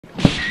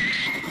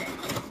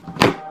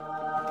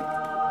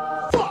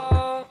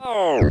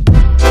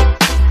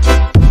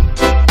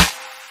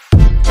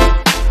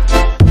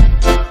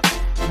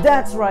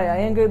That's right, I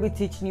am going to be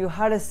teaching you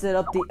how to set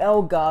up the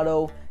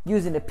Elgato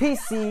using the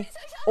PC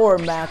or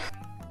Mac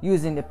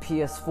using the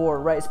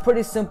PS4, right? It's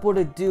pretty simple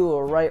to do,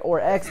 alright? Or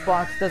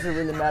Xbox, doesn't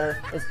really matter.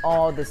 It's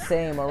all the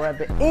same, alright?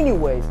 But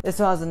anyways, it's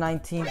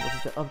 2019, which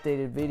is the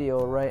updated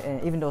video, right?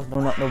 And even though it's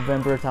not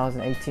November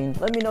 2018,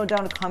 let me know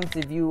down in the comments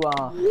if you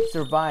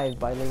survived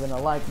by leaving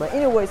a like. But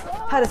anyways,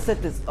 how to set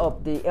this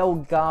up, the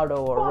Elgato,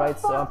 alright?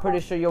 So I'm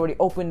pretty sure you already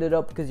opened it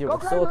up because you're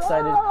so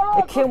excited.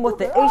 It came with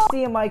the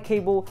HDMI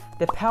cable,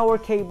 the power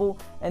cable,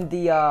 and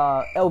the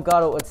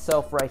Elgato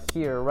itself right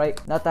here,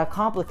 right? Not that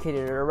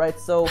complicated, alright?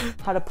 So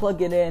how to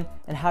plug it in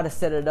and how to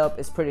set it up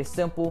is pretty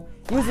simple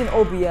using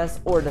OBS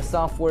or the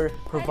software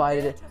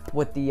provided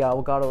with the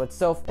Elgato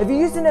itself. If you're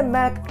using a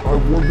Mac, I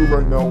warn you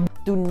right now,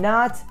 do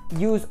not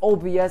use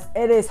OBS.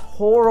 It is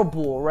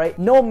horrible, right?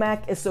 No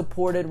Mac is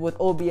supported with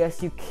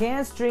OBS. You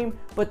can stream,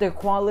 but the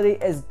quality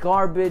is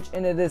garbage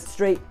and it is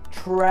straight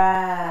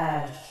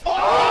trash.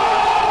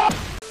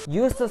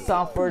 Use the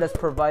software that's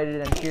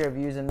provided in here if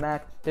you're using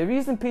Mac. If you're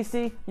using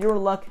PC, you're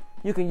in luck.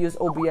 You can use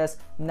OBS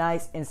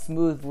nice and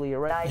smoothly,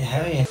 alright?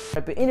 Yeah.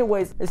 But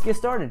anyways, let's get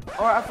started.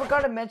 Alright, I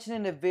forgot to mention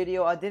in the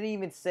video, I didn't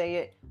even say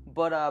it,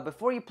 but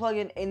before you plug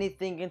in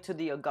anything into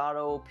the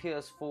Elgato,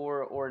 PS4,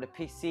 or the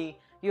PC,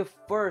 you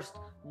first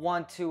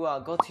want to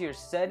go to your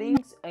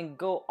settings and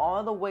go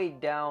all the way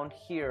down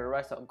here,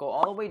 right? So go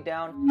all the way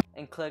down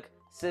and click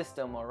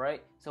System,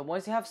 alright? So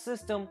once you have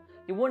System,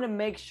 you want to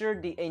make sure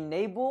the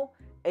Enable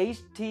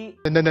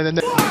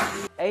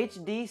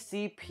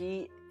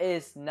HDCP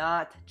is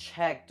not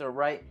checked,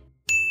 alright?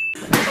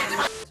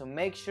 So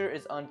make sure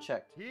it's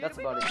unchecked. That's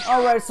about it.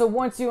 Alright, so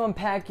once you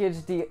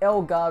unpackage the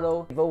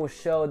Elgato, it will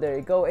show, there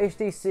you go,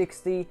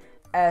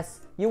 HD60S.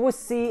 You will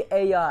see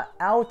a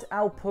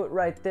output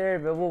right there.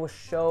 It will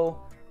show,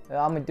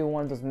 I'm gonna do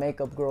one of those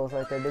makeup girls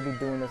right there. They be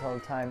doing this all the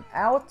time.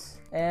 Out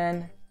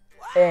and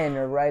in,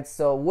 alright?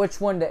 So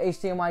which one the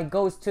HDMI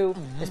goes to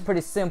is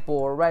pretty simple,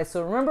 alright?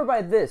 So remember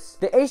by this,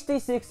 the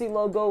HD60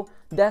 logo,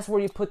 that's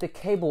where you put the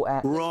cable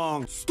at.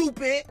 Wrong,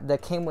 stupid!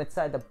 That came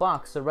inside the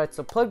box, alright?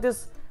 So plug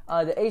this,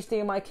 the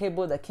HDMI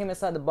cable that came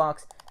inside the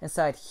box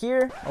inside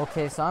here.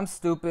 Okay, so I'm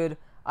stupid.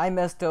 I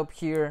messed up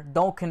here.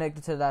 Don't connect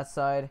it to that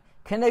side.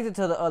 Connect it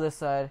to the other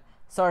side.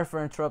 Sorry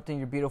for interrupting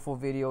your beautiful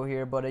video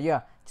here, but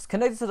yeah, just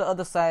connect it to the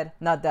other side,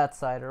 not that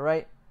side,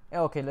 alright?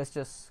 Okay, let's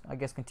just, I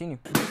guess, continue.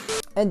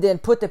 And then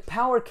put the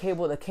power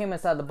cable that came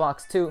inside the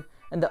box too,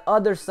 and the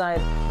other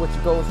side, which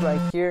goes right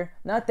here.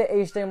 Not the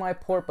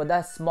HDMI port, but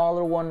that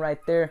smaller one right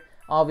there.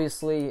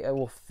 Obviously, it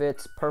will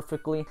fit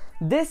perfectly.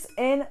 This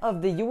end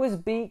of the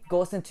USB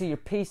goes into your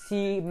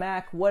PC,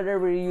 Mac,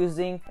 whatever you're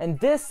using. And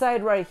this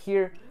side right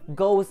here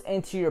goes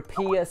into your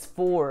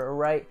PS4,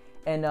 right?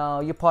 And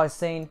you're probably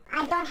saying,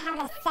 I don't have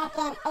a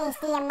second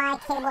HDMI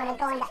cable to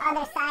go on the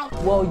other side.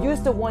 Well,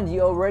 use the one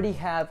you already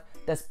have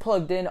that's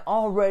plugged in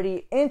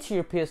already into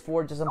your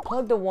PS4. Just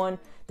unplug the one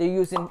they're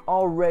using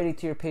already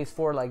to your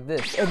PS4 like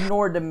this.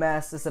 Ignore the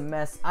mess, it's a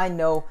mess, I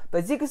know.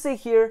 But as you can see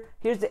here,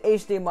 here's the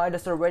HDMI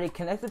that's already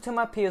connected to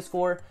my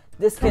PS4.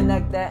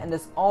 Disconnect that, and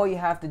that's all you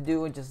have to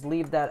do, and just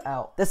leave that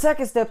out. The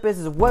second step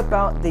is whip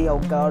out the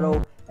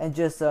Elgato and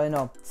just set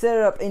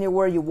it up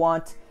anywhere you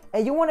want.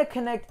 And you want to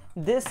connect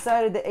this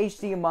side of the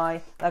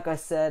HDMI, like I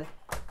said,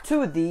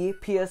 to the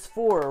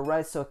PS4,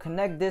 right? So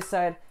connect this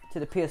side to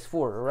the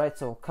PS4, right?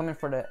 So coming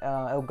for the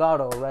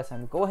Elgato, right? So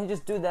go ahead and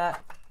just do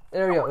that.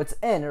 There we go, it's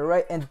in,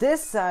 right? And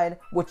this side,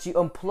 which you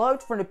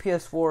unplugged from the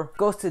PS4,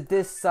 goes to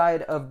this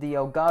side of the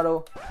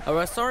Elgato.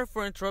 Alright, sorry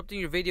for interrupting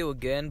your video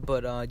again,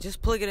 but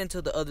just plug it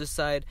into the other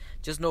side,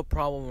 just no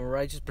problem,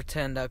 alright? Just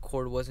pretend that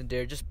cord wasn't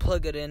there. Just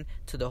plug it in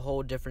to the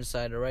whole different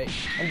side, alright?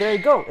 And there you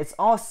go, it's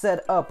all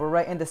set up,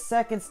 alright? And the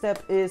second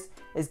step is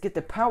get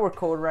the power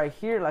cord right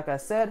here, like I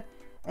said,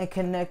 and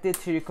connect it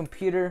to your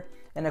computer.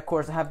 And of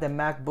course, I have the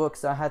MacBook,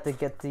 so I had to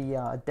get the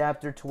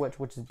adapter to it,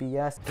 which is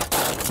BS.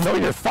 Know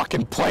your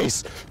fucking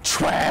place,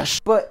 trash.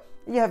 But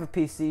you have a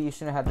PC, you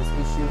shouldn't have this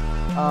issue.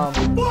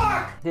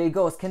 There you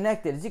go, it's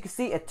connected. As you can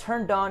see, it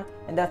turned on,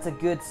 and that's a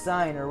good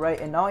sign, alright?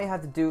 And all you have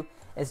to do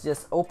is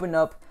just open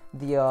up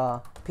the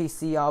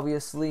PC,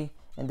 obviously.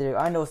 And there,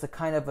 I know it's a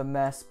kind of a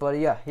mess, but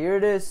yeah, here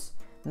it is.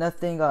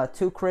 Nothing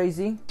too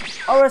crazy.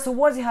 Alright, so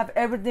once you have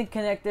everything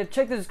connected,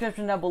 check the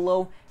description down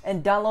below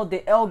and download the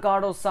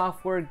Elgato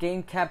software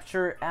game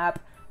capture app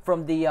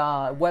from the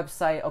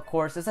website. Of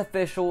course, it's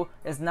official,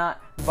 it's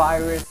not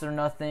virus or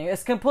nothing,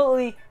 it's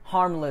completely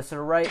harmless,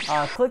 alright?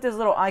 Click this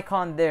little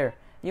icon there.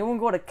 You want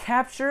to go to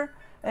capture,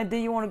 and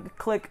then you want to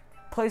click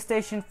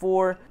PlayStation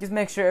 4. Just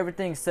make sure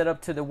everything's set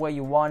up to the way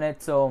you want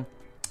it. So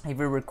if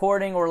you're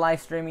recording or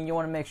live streaming, you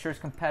want to make sure it's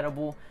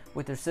compatible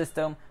with your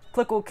system.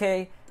 Click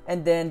OK,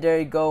 and then there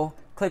you go,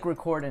 click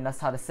record, and that's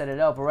how to set it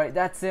up, alright?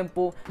 That's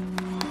simple.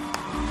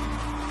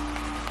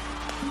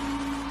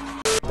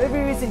 If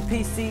you're using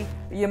PC,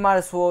 you might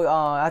as well,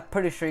 I'm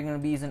pretty sure you're going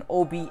to be using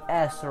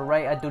OBS,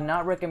 alright? I do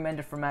not recommend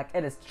it for Mac.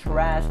 It is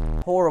trash,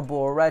 horrible,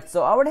 alright?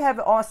 So I already have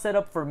it all set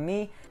up for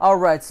me.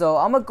 Alright, so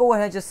I'm going to go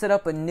ahead and just set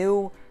up a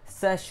new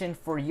session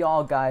for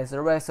y'all guys,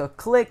 alright? So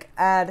click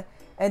add,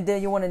 and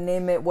then you want to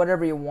name it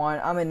whatever you want.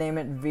 I'm gonna name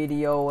it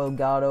Video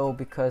Elgato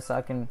because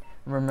I can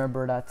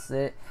remember, that's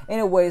it.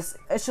 Anyways,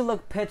 it should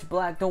look pitch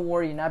black. Don't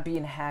worry, you're not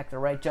being hacked,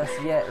 alright, just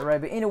yet,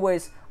 alright? But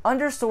anyways,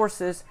 under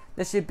sources,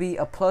 there should be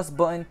a plus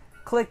button.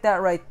 Click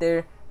that right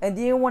there, and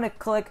then you want to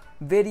click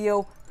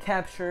video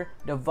capture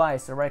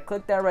device, alright?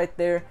 Click that right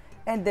there,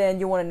 and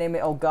then you want to name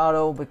it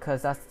Elgato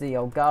because that's the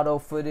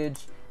Elgato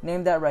footage.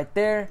 Name that right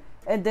there.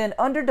 And then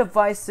under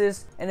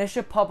devices, and it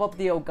should pop up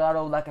the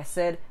Elgato. Like I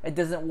said, it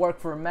doesn't work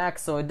for Mac,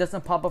 so it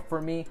doesn't pop up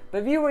for me.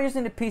 But if you were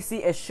using the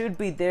PC, it should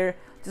be there.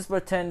 Just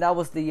pretend that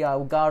was the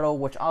Elgato,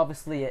 which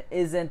obviously it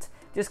isn't.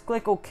 Just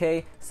click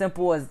OK,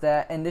 simple as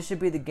that. And this should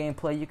be the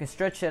gameplay. You can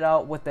stretch it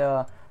out with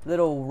the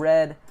little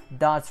red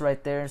dots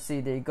right there.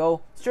 See, there you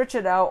go. Stretch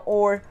it out,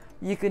 or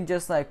you can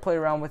just like play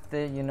around with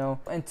it, you know.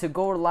 And to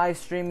go live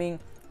streaming,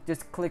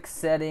 just click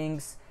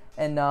settings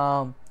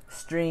and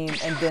stream.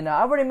 And then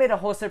I already made a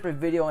whole separate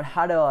video on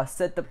how to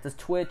set up the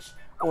Twitch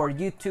or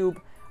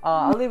YouTube.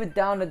 I'll leave it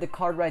down at the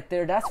card right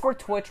there. That's for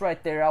Twitch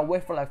right there. I'll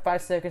wait for like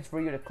 5 seconds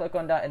for you to click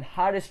on that, and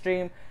how to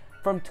stream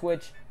from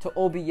Twitch to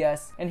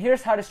OBS. And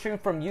here's how to stream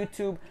from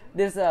YouTube.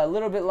 There's a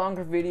little bit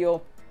longer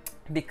video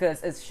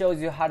because it shows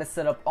you how to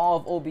set up all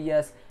of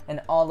OBS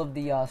and all of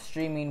the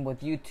streaming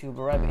with YouTube,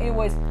 alright? But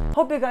anyways,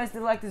 hope you guys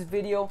did like this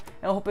video,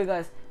 and I hope you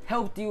guys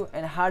helped you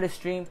and how to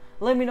stream.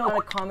 Let me know in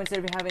the comments if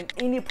you're having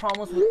any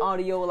problems with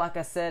audio. Like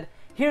I said,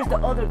 here's the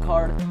other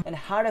card and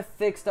how to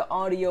fix the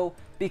audio,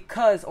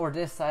 because, or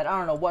this side, I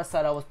don't know what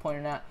side I was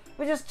pointing at,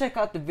 but just check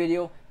out the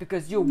video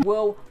because you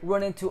will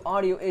run into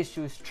audio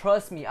issues.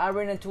 Trust me, I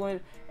ran into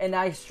it and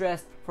I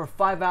stressed for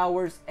 5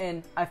 hours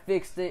and I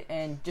fixed it.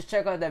 And just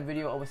check out that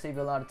video, it will save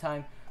you a lot of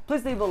time.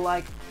 Please leave a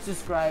like,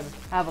 subscribe.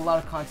 I have a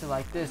lot of content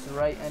like this,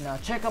 right?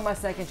 And check out my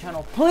second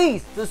channel.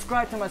 Please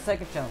subscribe to my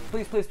second channel.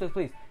 Please, please, please,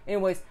 please.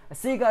 Anyways, I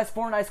see you guys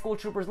Fortnite School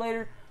Troopers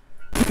later.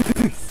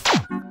 Peace.